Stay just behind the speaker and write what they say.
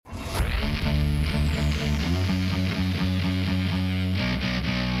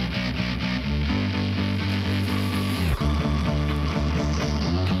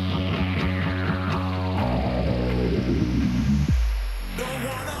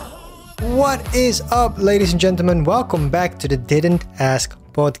What is up, ladies and gentlemen? Welcome back to the Didn't Ask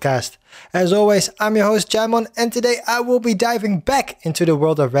podcast. As always, I'm your host, Jamon, and today I will be diving back into the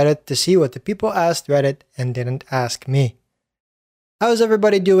world of Reddit to see what the people asked Reddit and didn't ask me. How's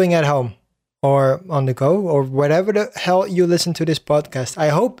everybody doing at home? Or on the go? Or whatever the hell you listen to this podcast. I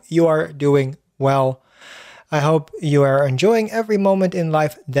hope you are doing well. I hope you are enjoying every moment in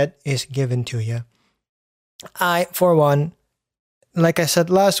life that is given to you. I, for one, like I said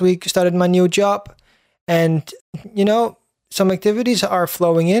last week, started my new job, and some activities are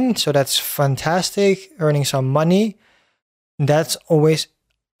flowing in, so that's fantastic. Earning some money, that's always,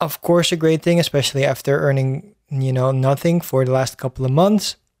 of course, a great thing, especially after earning nothing for the last couple of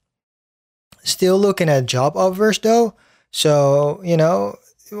months. Still looking at job offers though, so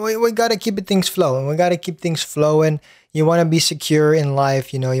we gotta keep things flowing. We gotta keep things flowing. You want to be secure in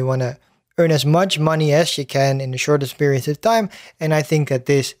life. You want to earn as much money as you can in the shortest periods of time. And I think that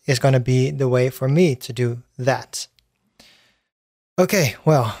this is going to be the way for me to do that. Okay,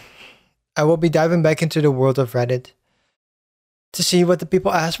 well, I will be diving back into the world of Reddit to see what the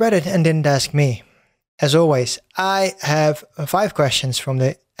people asked Reddit and didn't ask me. As always, I have 5 questions from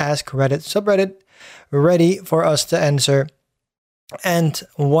the Ask Reddit subreddit ready for us to answer, and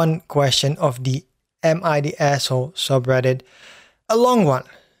 1 question of the Am I the Asshole subreddit, a long one.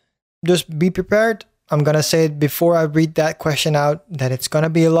 Just be prepared. I'm going to say it before I read that question out that it's going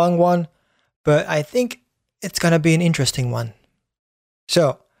to be a long one, but I think it's going to be an interesting one.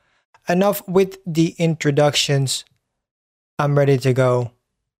 So, enough with the introductions. I'm ready to go.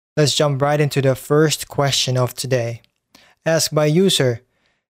 Let's jump right into the first question of today. Asked by user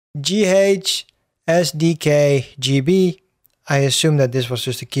GHSDKGB. I assume that this was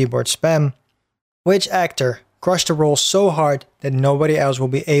just a keyboard spam. Which actor crushed the role so hard that nobody else will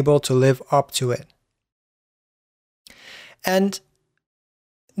be able to live up to it? And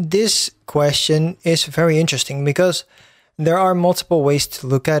this question is very interesting because there are multiple ways to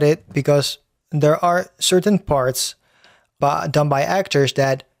look at it, because there are certain parts done by actors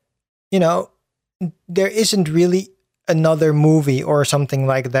that, there isn't really another movie or something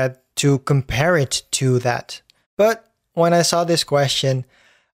like that to compare it to that. But when I saw this question,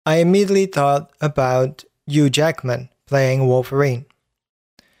 I immediately thought about Hugh Jackman playing Wolverine.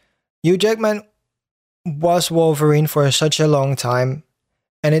 Hugh Jackman was Wolverine for such a long time,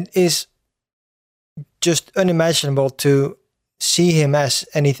 and it is just unimaginable to see him as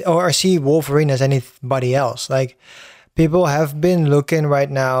anything, or see Wolverine as anybody else. Like, people have been looking right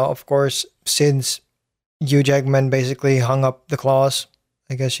now, of course, since Hugh Jackman basically hung up the claws,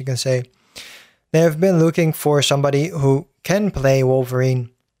 I guess you can say. They have been looking for somebody who can play Wolverine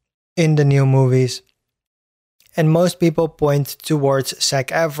in the new movies. And most people point towards Zac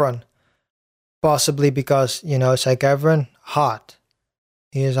Efron. Possibly because, Zac Efron, hot.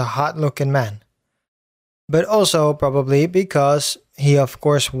 He is a hot looking man. But also probably because he, of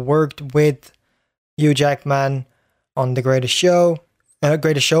course, worked with Hugh Jackman on The Greatest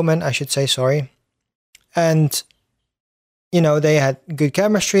Showman, I should say, sorry. And, they had good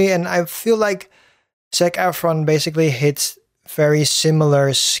chemistry, and I feel like Zac Efron basically hits very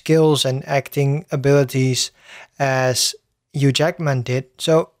similar skills and acting abilities as Hugh Jackman did.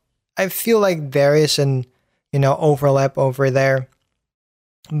 So I feel like there is an, overlap over there.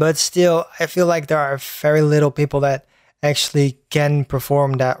 But still, I feel like there are very little people that actually can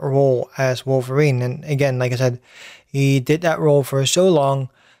perform that role as Wolverine. And again, like I said, he did that role for so long.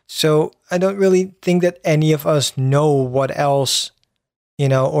 So I don't really think that any of us know what else,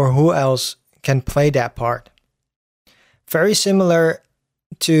 or who else can play that part. Very similar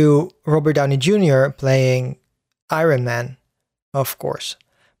to Robert Downey Jr. playing Iron Man, of course,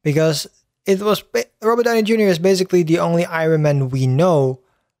 because Robert Downey Jr. is basically the only Iron Man we know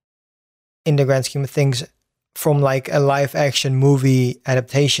in the grand scheme of things from like a live action movie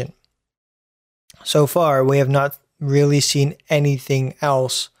adaptation. So far, we have not really seen anything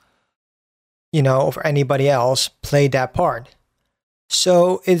else, or anybody else play that part.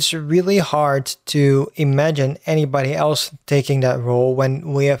 So it's really hard to imagine anybody else taking that role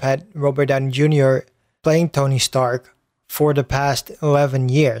when we have had Robert Downey Jr. playing Tony Stark for the past 11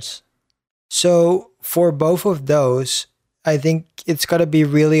 years. So for both of those, I think it's going to be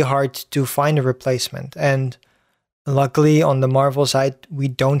really hard to find a replacement. And luckily on the Marvel side, we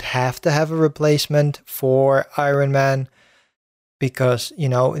don't have to have a replacement for Iron Man because,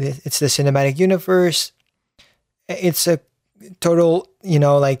 it's the cinematic universe. It's a total,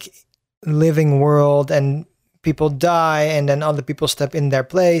 living world, and people die and then other people step in their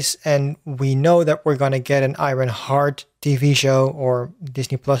place, and we know that we're going to get an Iron Heart TV show or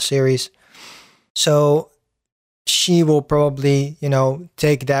Disney Plus series. So she will probably,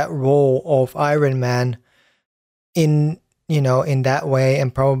 take that role of Iron Man in, in that way,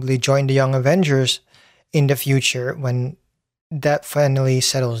 and probably join the Young Avengers in the future when that finally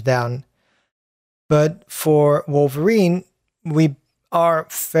settles down. But for Wolverine, we are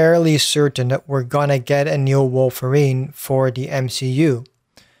fairly certain that we're gonna get a new Wolverine for the MCU.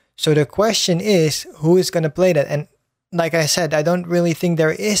 So the question is, who is gonna play that? And like I said, I don't really think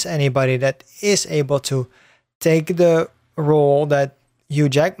there is anybody that is able to take the role that Hugh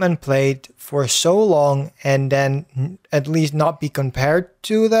Jackman played for so long and then at least not be compared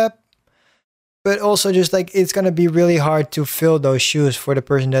to that. But also just like it's going to be really hard to fill those shoes for the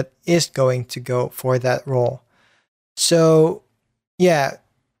person that is going to go for that role. So yeah,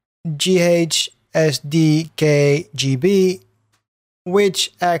 GHSDKGB,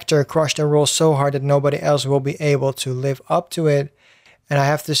 which actor crushed the role so hard that nobody else will be able to live up to it? And I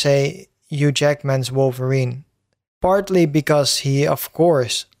have to say Hugh Jackman's Wolverine. Partly because he, of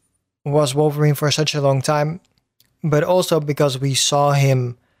course, was Wolverine for such a long time, but also because we saw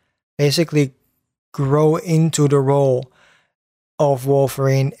him basically grow into the role of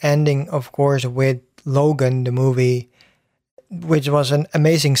Wolverine, ending, of course, with Logan, the movie, which was an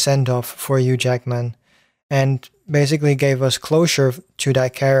amazing send-off for Hugh Jackman, and basically gave us closure to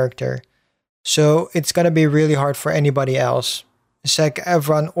that character. So it's gonna be really hard for anybody else, Zac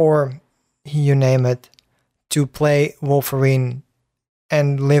Efron or you name it, to play Wolverine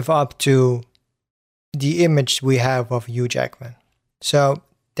and live up to the image we have of Hugh Jackman. So,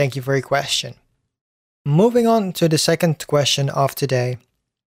 thank you for your question. Moving on to the second question of today.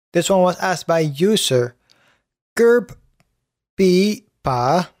 This one was asked by user Gerb B.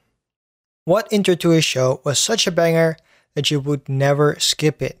 Pa. What intro to a show was such a banger that you would never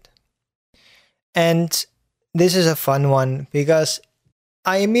skip it? And this is a fun one because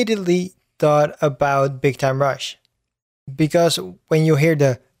I immediately thought about Big Time Rush, because when you hear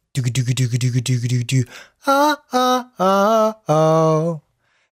the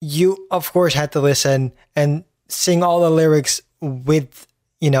you of course had to listen and sing all the lyrics with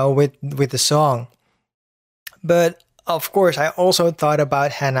with the song. But of course I also thought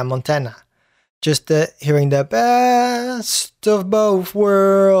about Hannah Montana, just hearing the best of both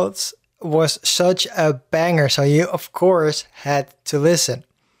worlds was such a banger, so you of course had to listen.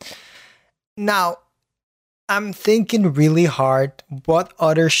 Now, I'm thinking really hard what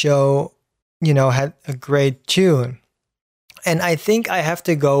other show, had a great tune. And I think I have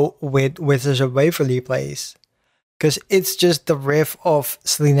to go with Wizards of Waverly Place. Because it's just the riff of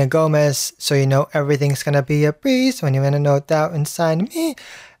Selena Gomez. So everything's gonna be a breeze when you want to know that inside me.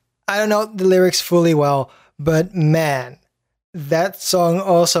 I don't know the lyrics fully well, but man, that song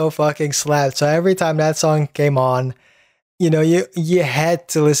also fucking slapped. So every time that song came on, you had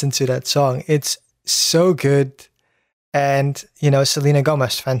to listen to that song. It's so good. And, Selena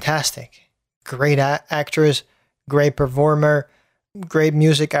Gomez, fantastic. Great actress, great performer, great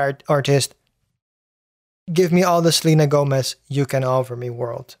music artist. Give me all the Selena Gomez you can offer me,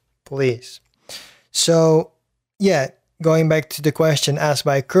 world, please. So, yeah, going back to the question asked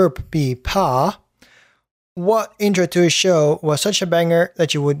by Kerp B. Pa, what intro to a show was such a banger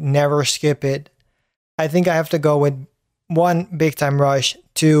that you would never skip it? I think I have to go with 1, Big Time Rush,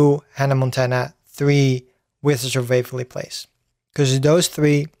 2, Hannah Montana, 3, Wizards of Waverly Place. Because those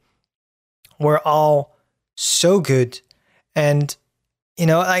 3 were all so good. And,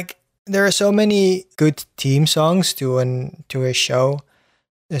 there are so many good theme songs to a show.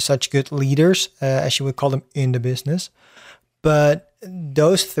 There's such good leaders, as you would call them in the business. But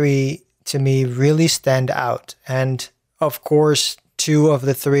those 3, to me, really stand out. And, of course, 2 of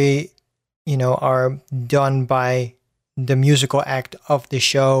the 3, are done by the musical act of the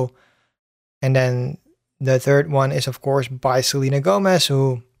show. And then the third one is, of course, by Selena Gomez,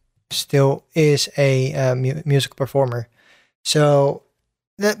 who still is a musical performer. So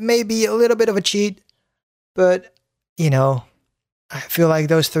that may be a little bit of a cheat, but, I feel like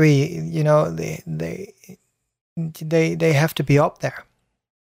those 3, they have to be up there.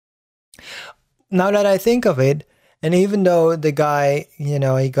 Now that I think of it, and even though the guy,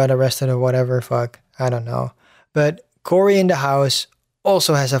 he got arrested or whatever, fuck, I don't know. But Corey in the House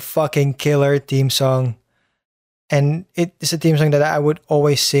also has a fucking killer theme song. And it's a theme song that I would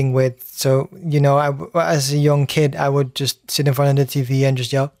always sing with. So, as a young kid, I would just sit in front of the TV and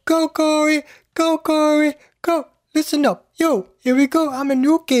just yell, "Go Corey, go, listen up, yo, here we go, I'm a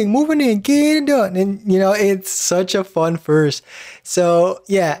new king, moving in, get it done." And, it's such a fun verse. So,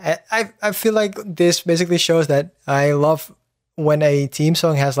 yeah, I feel like this basically shows that I love when a theme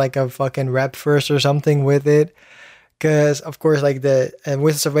song has like a fucking rap verse or something with it. Because, of course, like the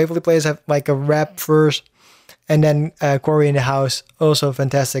Wizards of Waverly Place have like a rap verse. And then Corey in the House, also a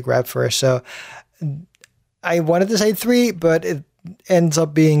fantastic rap verse. So I wanted to say 3, but it ends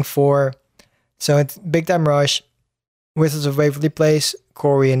up being 4. So it's Big Time Rush, Wizards of Waverly Place,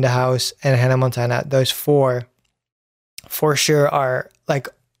 Corey in the House, and Hannah Montana. Those 4 for sure are like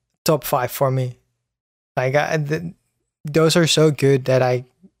top 5 for me. Like those are so good that I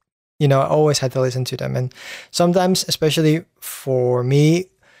always had to listen to them. And sometimes, especially for me,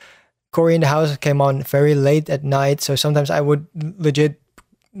 Corey in the House came on very late at night. So sometimes I would legit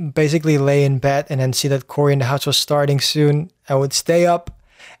basically lay in bed and then see that Corey in the House was starting soon. I would stay up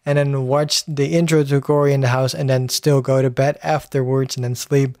and then watch the intro to Corey in the House and then still go to bed afterwards and then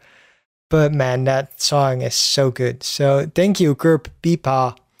sleep. But man, that song is so good. So thank you, Kurp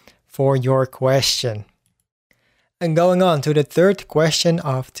Pipa, for your question. And going on to the third question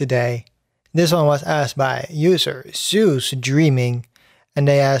of today. This one was asked by user Zeus Dreaming, and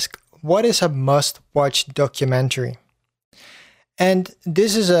they ask, what is a must-watch documentary? And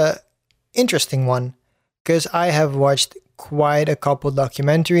this is a interesting one because I have watched quite a couple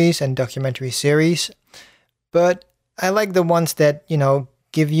documentaries and documentary series, but I like the ones that,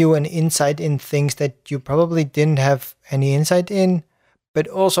 give you an insight in things that you probably didn't have any insight in, but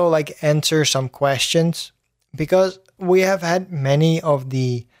also like answer some questions, because we have had many of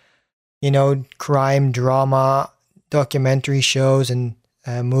the, crime drama documentary shows and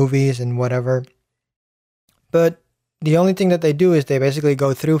movies and whatever. But the only thing that they do is they basically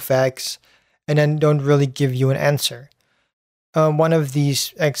go through facts and then don't really give you an answer. One of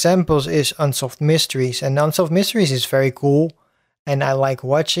these examples is Unsolved Mysteries, and Unsolved Mysteries is very cool, and I like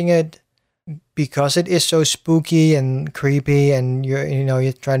watching it because it is so spooky and creepy, and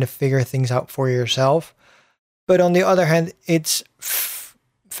you're trying to figure things out for yourself. But on the other hand, it's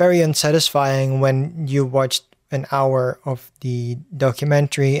very unsatisfying when you watch an hour of the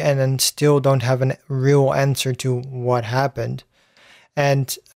documentary and then still don't have a real answer to what happened.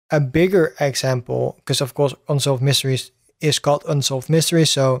 And a bigger example, because of course Unsolved Mysteries is called Unsolved Mysteries,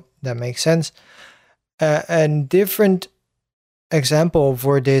 so that makes sense. A different example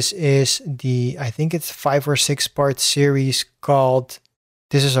for this is I think it's 5 or 6 part series called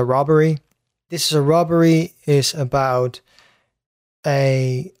This Is a Robbery. This Is a Robbery is about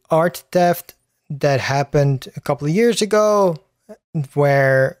a art theft that happened a couple of years ago,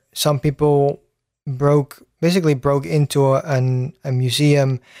 where some people broke into a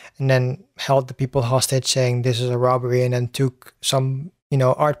museum and then held the people hostage, saying this is a robbery, and then took some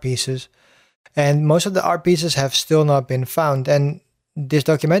art pieces. And most of the art pieces have still not been found. And this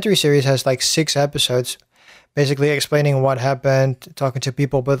documentary series has like 6 episodes basically explaining what happened, talking to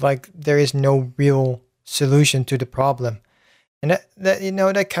people, but like there is no real solution to the problem. And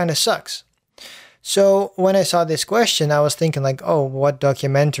that kind of sucks. So when I saw this question, I was thinking like, oh, what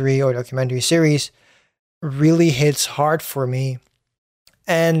documentary or documentary series really hits hard for me?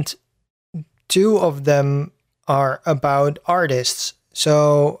 And 2 of them are about artists.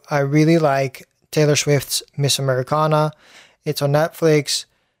 So I really like Taylor Swift's Miss Americana. It's on Netflix.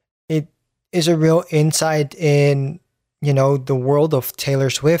 It is a real insight in, the world of Taylor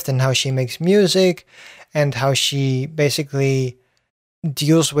Swift and how she makes music and how she basically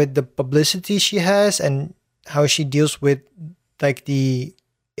deals with the publicity she has and how she deals with like the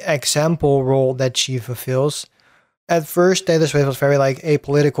example role that she fulfills. At first, Taylor Swift was very like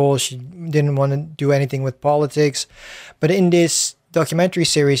apolitical. She didn't want to do anything with politics. But in this documentary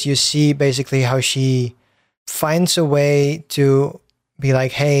series, you see basically how she finds a way to be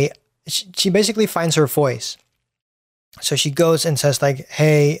like, hey, she basically finds her voice. So she goes and says like,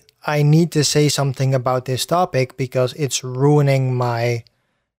 hey, I need to say something about this topic because it's ruining my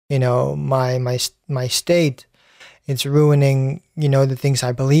state. It's ruining, the things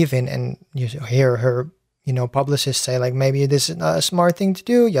I believe in. And you hear her, publicists say like, maybe this is not a smart thing to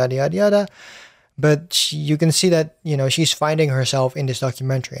do, yada, yada, yada. But you can see that, she's finding herself in this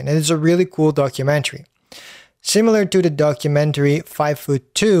documentary. And it's a really cool documentary. Similar to the documentary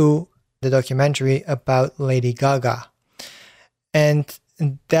 5'2", the documentary about Lady Gaga. And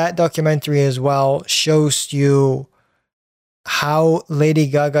that documentary as well shows you how Lady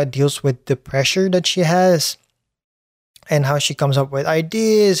Gaga deals with the pressure that she has and how she comes up with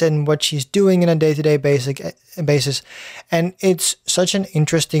ideas and what she's doing on a day-to-day basis. And it's such an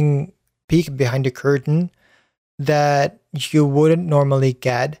interesting peek behind the curtain that you wouldn't normally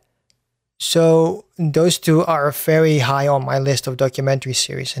get. So those 2 are very high on my list of documentary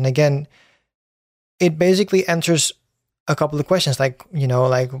series. And again, it basically answers a couple of questions like,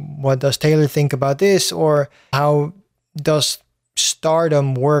 what does Taylor think about this? Or how does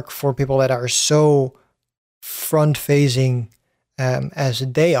stardom work for people that are so front-facing as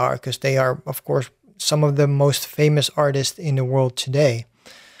they are? Because they are, of course, some of the most famous artists in the world today.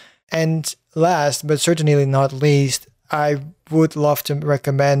 And last, but certainly not least, I would love to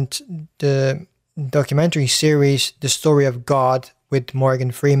recommend the documentary series, The Story of God with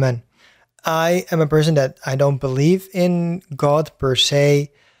Morgan Freeman. I am a person that I don't believe in God per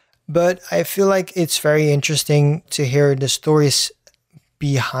se, but I feel like it's very interesting to hear the stories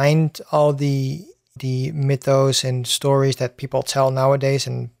behind all the mythos and stories that people tell nowadays,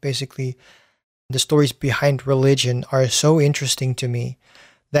 and basically the stories behind religion are so interesting to me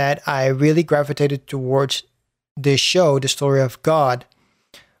that I really gravitated towards this show, The Story of God,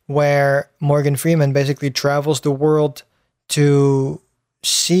 where Morgan Freeman basically travels the world to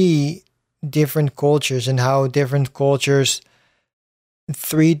see different cultures and how different cultures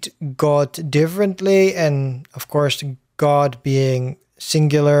treat God differently, and of course God being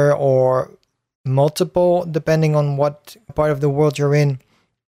singular or multiple depending on what part of the world you're in,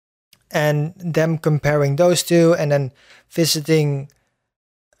 and them comparing those two, and then visiting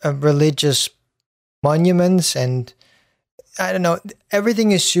religious monuments. And I don't know,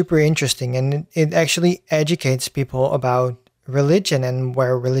 everything is super interesting, and it actually educates people about religion and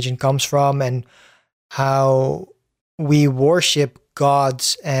where religion comes from and how we worship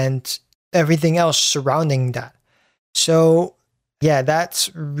gods and everything else surrounding that. So yeah,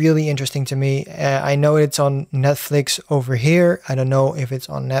 that's really interesting to me. I know it's on Netflix over here. I don't know if it's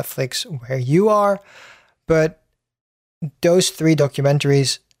on Netflix where you are, but those three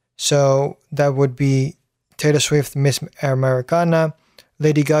documentaries, so that would be Taylor Swift, Miss Americana,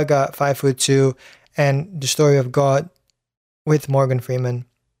 Lady Gaga, 5'2", and The Story of God with Morgan Freeman.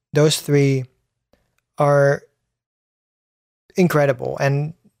 Those three are incredible,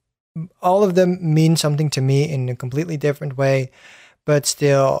 and all of them mean something to me in a completely different way, but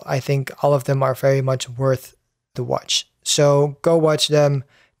still, I think all of them are very much worth the watch. So go watch them.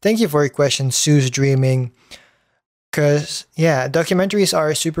 Thank you for your question, Sue's Dreaming. Because, yeah, documentaries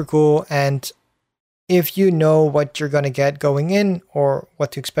are super cool, and if you know what you're going to get going in or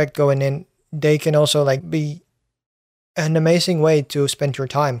what to expect going in, they can also like be an amazing way to spend your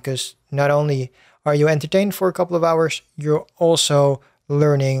time, because not only are you entertained for a couple of hours, you're also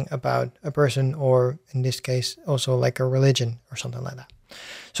learning about a person, or in this case, also like a religion or something like that.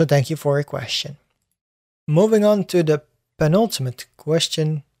 So thank you for your question. Moving on to the penultimate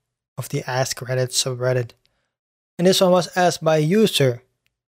question of the Ask Reddit subreddit. And this one was asked by user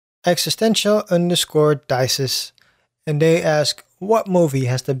existential_dices. And they ask, what movie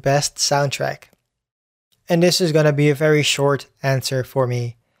has the best soundtrack? And this is going to be a very short answer for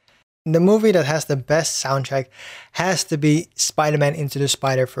me. The movie that has the best soundtrack has to be Spider-Man Into the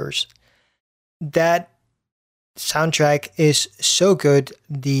Spider-Verse. That soundtrack is so good.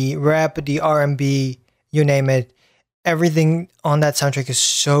 The rap, the R&B, you name it. Everything on that soundtrack is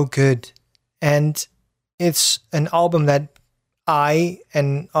so good. And it's an album that I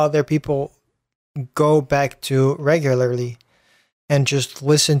and other people go back to regularly and just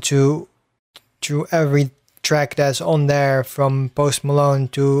listen to every track that's on there, from Post Malone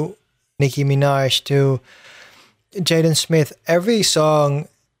to Nicki Minaj to Jaden Smith. Every song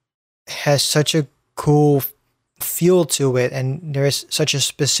has such a cool feel to it, and there is such a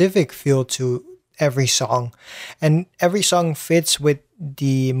specific feel to every song. And every song fits with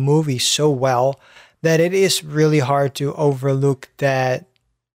the movie so well that it is really hard to overlook that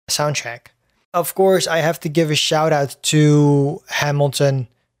soundtrack. Of course, I have to give a shout out to Hamilton,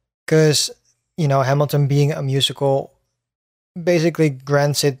 because, you know, Hamilton being a musical basically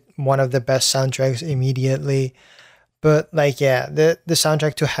grants it one of the best soundtracks immediately. But like, yeah, the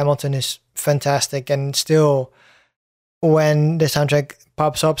soundtrack to Hamilton is fantastic, and still when the soundtrack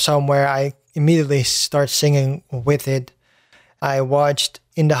pops up somewhere, I immediately start singing with it. I watched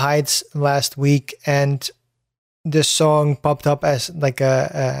In the Heights last week, and the song popped up as like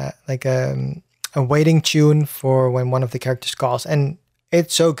a waiting tune for when one of the characters calls, and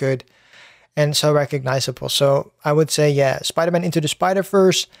it's so good and so recognizable. So I would say, yeah, Spider-Man Into the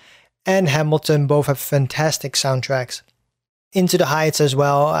Spider-Verse and Hamilton both have fantastic soundtracks. Into the Heights as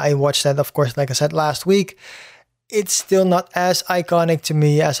well. I watched that, of course, like I said last week. It's still not as iconic to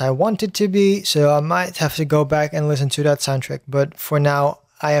me as I want it to be, so I might have to go back and listen to that soundtrack. But for now,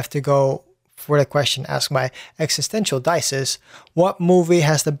 I have to go for the question asked by Existential Dices. What movie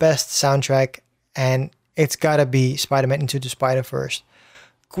has the best soundtrack? And it's gotta be Spider-Man Into the Spider-Verse.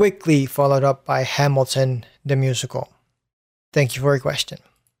 Quickly followed up by Hamilton, the musical. Thank you for your question.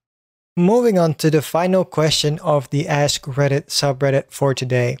 Moving on to the final question of the Ask Reddit subreddit for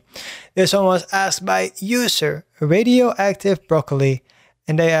today. This one was asked by user Radioactive Broccoli,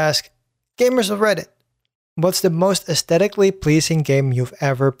 and they ask, gamers of Reddit, what's the most aesthetically pleasing game you've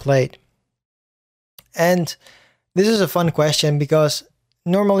ever played? And this is a fun question because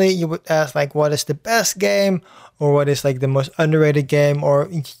normally you would ask like what is the best game or what is like the most underrated game or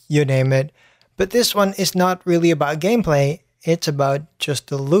you name it. But this one is not really about gameplay. It's about just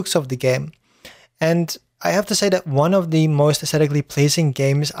the looks of the game. And I have to say that one of the most aesthetically pleasing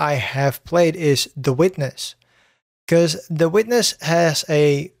games I have played is The Witness. Because The Witness has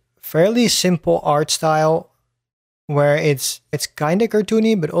a fairly simple art style where it's kind of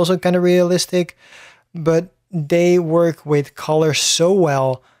cartoony but also kind of realistic. But they work with color so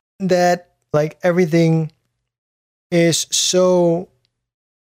well that like everything is so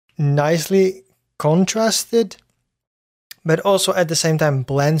nicely contrasted, but also at the same time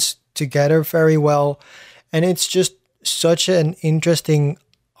blends together very well. And it's just such an interesting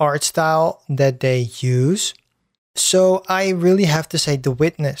art style that they use. So I really have to say The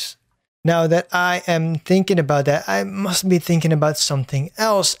Witness. Now that I am thinking about that, I must be thinking about something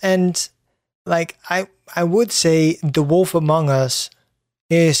else. And like I would say The Wolf Among Us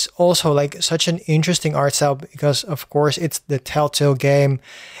is also like such an interesting art style because of course it's the Telltale game.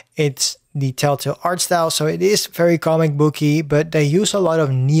 It's the Telltale art style, so it is very comic booky, but they use a lot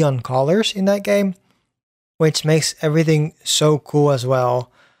of neon colors in that game, which makes everything so cool as well.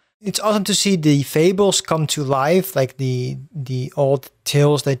 It's awesome to see the fables come to life, like the old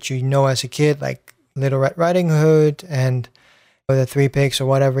tales that you know as a kid, like Little Red Riding Hood and the Three Pigs or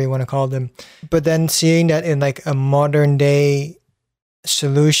whatever you want to call them. But then seeing that in like a modern day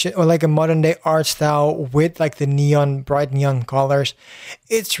solution or like a modern day art style with like the bright neon colors,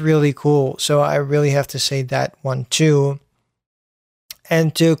 it's really cool. So I really have to say that one too.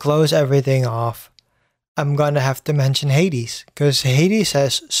 And to close everything off, I'm gonna have to mention Hades, because Hades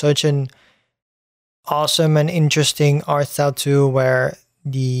has such an awesome and interesting art style too, where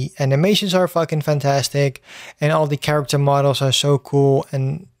the animations are fucking fantastic and all the character models are so cool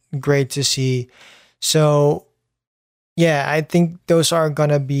and great to see. So yeah, I think those are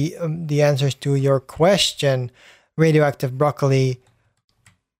gonna be the answers to your question, Radioactive Broccoli.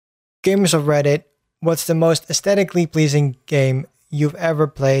 Gamers of Reddit, what's the most aesthetically pleasing game you've ever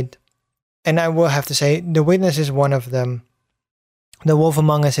played? And I will have to say, The Witness is one of them. The Wolf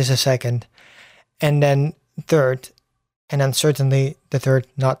Among Us is a second. And then third, and then certainly the third,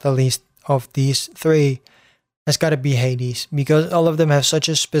 not the least of these three, has got to be Hades. Because all of them have such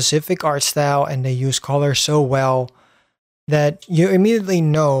a specific art style and they use color so well that you immediately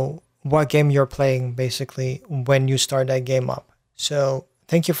know what game you're playing, basically, when you start that game up. So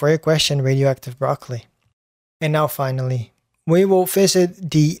thank you for your question, Radioactive Broccoli. And now finally, we will visit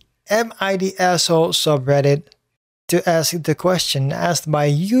the Am I the Asshole subreddit to ask the question asked by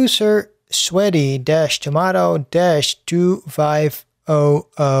user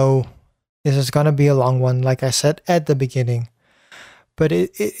sweaty-tomato-2500. This is gonna be a long one, like I said at the beginning, but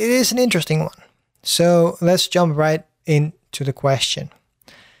it is an interesting one. So let's jump right into the question.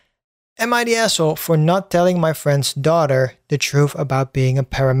 Am I the asshole for not telling my friend's daughter the truth about being a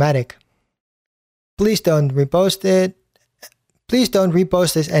paramedic? Please don't repost it. Please don't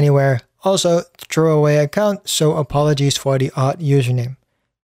repost this anywhere. Also, throwaway account, so apologies for the odd username.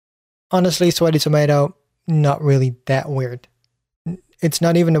 Honestly, Sweaty Tomato, not really that weird. It's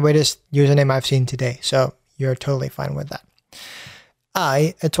not even the weirdest username I've seen today, so you're totally fine with that.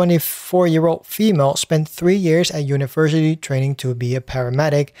 I, a 24-year-old female, spent 3 years at university training to be a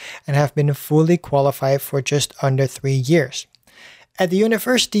paramedic and have been fully qualified for just under 3 years. At the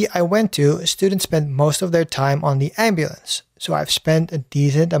university I went to, students spend most of their time on the ambulance, so I've spent a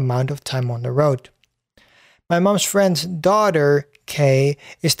decent amount of time on the road. My mom's friend's daughter, Kay,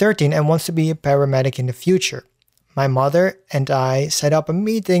 is 13 and wants to be a paramedic in the future. My mother and I set up a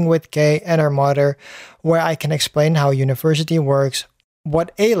meeting with Kay and her mother where I can explain how university works,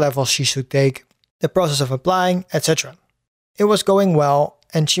 what A-level she should take, the process of applying, etc. It was going well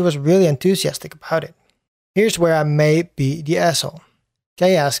and she was really enthusiastic about it. Here's where I may be the asshole.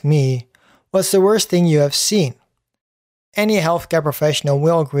 Kay asked me, "What's the worst thing you have seen?" Any healthcare professional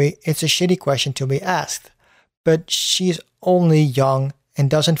will agree it's a shitty question to be asked, but she's only young and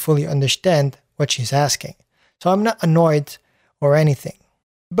doesn't fully understand what she's asking. So I'm not annoyed or anything.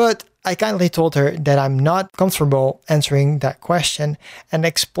 But I kindly told her that I'm not comfortable answering that question and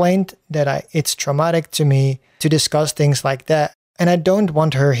explained that it's traumatic to me to discuss things like that, and I don't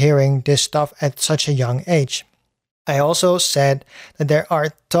want her hearing this stuff at such a young age. I also said that there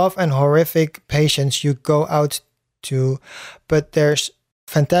are tough and horrific patients you go out to, but there's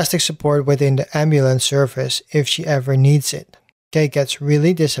fantastic support within the ambulance service if she ever needs it. Kay gets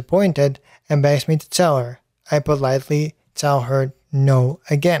really disappointed and begs me to tell her. I politely tell her no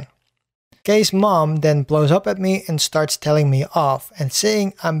again. Kay's mom then blows up at me and starts telling me off and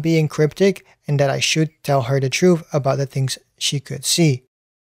saying I'm being cryptic and that I should tell her the truth about the things she could see.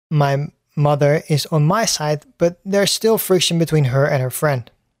 My mother is on my side, but there's still friction between her and her friend.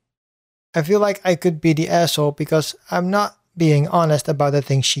 I feel like I could be the asshole because I'm not being honest about the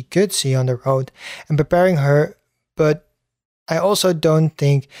things she could see on the road and preparing her, but I also don't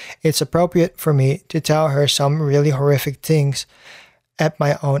think it's appropriate for me to tell her some really horrific things at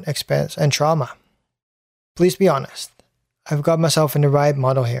my own expense and trauma. Please be honest. I've got myself in the right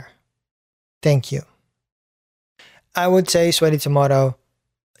model here. Thank you. I would say, Sweaty Tomato,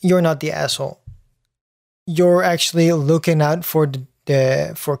 you're not the asshole. You're actually looking out for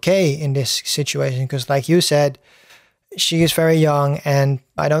for Kay in this situation because, like you said, she is very young, and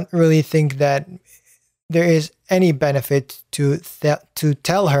I don't really think that there is any benefit to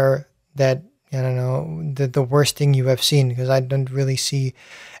tell her that, I don't know, the worst thing you have seen, because I don't really see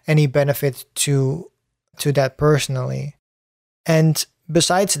any benefit to that personally. And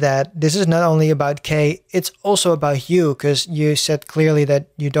besides that, this is not only about Kay, it's also about you, because you said clearly that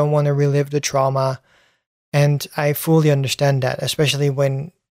you don't want to relive the trauma. And I fully understand that, especially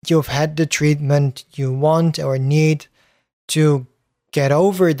when you've had the treatment you want or need to get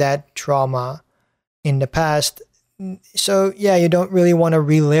over that trauma in the past. So yeah, you don't really want to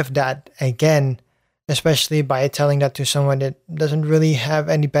relive that again, especially by telling that to someone that doesn't really have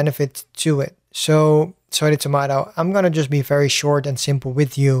any benefit to it. So, Sweaty Tomato, I'm going to just be very short and simple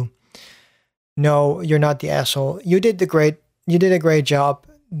with you. No, you're not the asshole. You did a great job.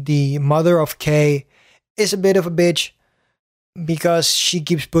 The mother of Kay is a bit of a bitch because she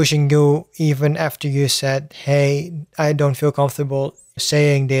keeps pushing you even after you said, hey, I don't feel comfortable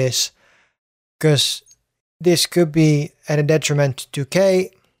saying this because this could be at a detriment to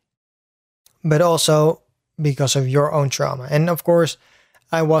Kay, but also because of your own trauma. And of course,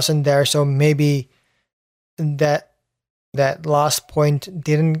 I wasn't there, so maybe that last point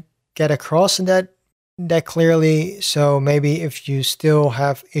didn't get across that clearly. So maybe if you still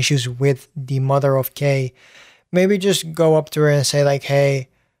have issues with the mother of Kay, maybe just go up to her and say like, hey,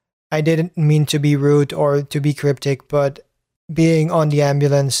 I didn't mean to be rude or to be cryptic, but being on the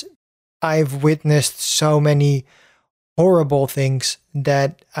ambulance, I've witnessed so many horrible things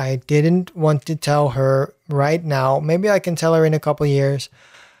that I didn't want to tell her right now. Maybe I can tell her in a couple years,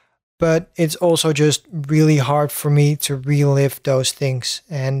 but it's also just really hard for me to relive those things.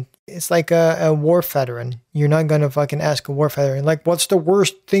 And it's like a war veteran. You're not going to fucking ask a war veteran, like, what's the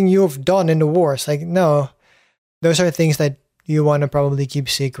worst thing you've done in the war? It's like, no, those are things that you want to probably keep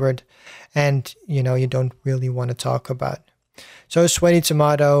secret and, you don't really want to talk about. So Sweaty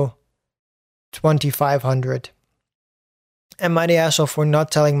Tomato, 2,500. Am I the asshole for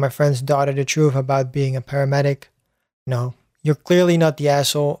not telling my friend's daughter the truth about being a paramedic? No, you're clearly not the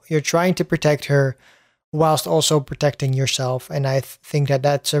asshole. You're trying to protect her whilst also protecting yourself. And I think that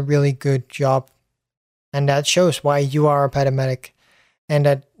that's a really good job. And that shows why you are a paramedic. And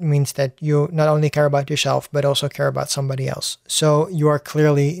that means that you not only care about yourself, but also care about somebody else. So you are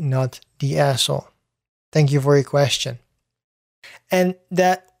clearly not the asshole. Thank you for your question. And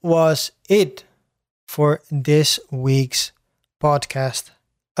that was it for this week's podcast.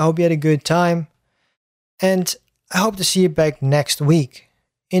 I hope you had a good time, and I hope to see you back next week.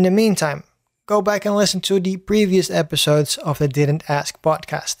 In the meantime, go back and listen to the previous episodes of the Didn't Ask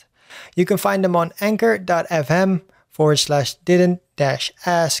podcast. You can find them on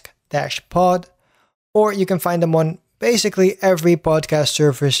anchor.fm/didn't-ask-pod, or you can find them on basically every podcast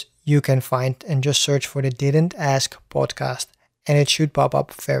service you can find, and just search for the Didn't Ask podcast, and it should pop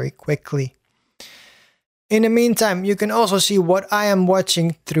up very quickly. In the meantime, you can also see what I am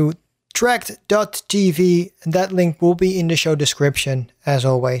watching through Tracked.tv, and that link will be in the show description, as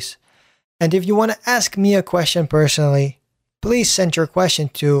always. And if you want to ask me a question personally, please send your question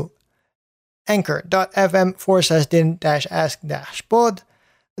to anchor.fm/didn't-ask-pod.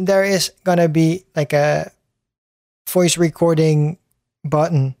 There is gonna be like a voice recording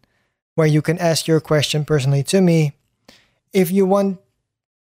button where you can ask your question personally to me. If you want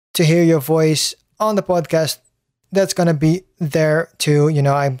to hear your voice on the podcast, that's gonna be there too.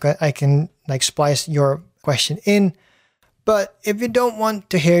 I can like splice your question in. But if you don't want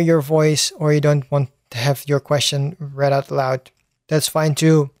to hear your voice, or you don't want to have your question read out loud, that's fine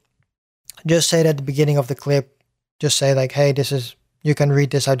too. Just say it at the beginning of the clip. Just say like, hey, you can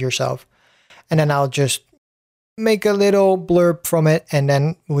read this out yourself. And then I'll just make a little blurb from it, and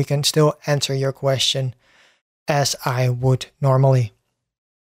then we can still answer your question as I would normally.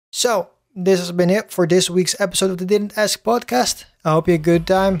 So, this has been it for this week's episode of the Didn't Ask podcast. I hope you had a good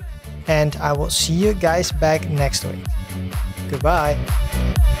time, and I will see you guys back next week. Goodbye.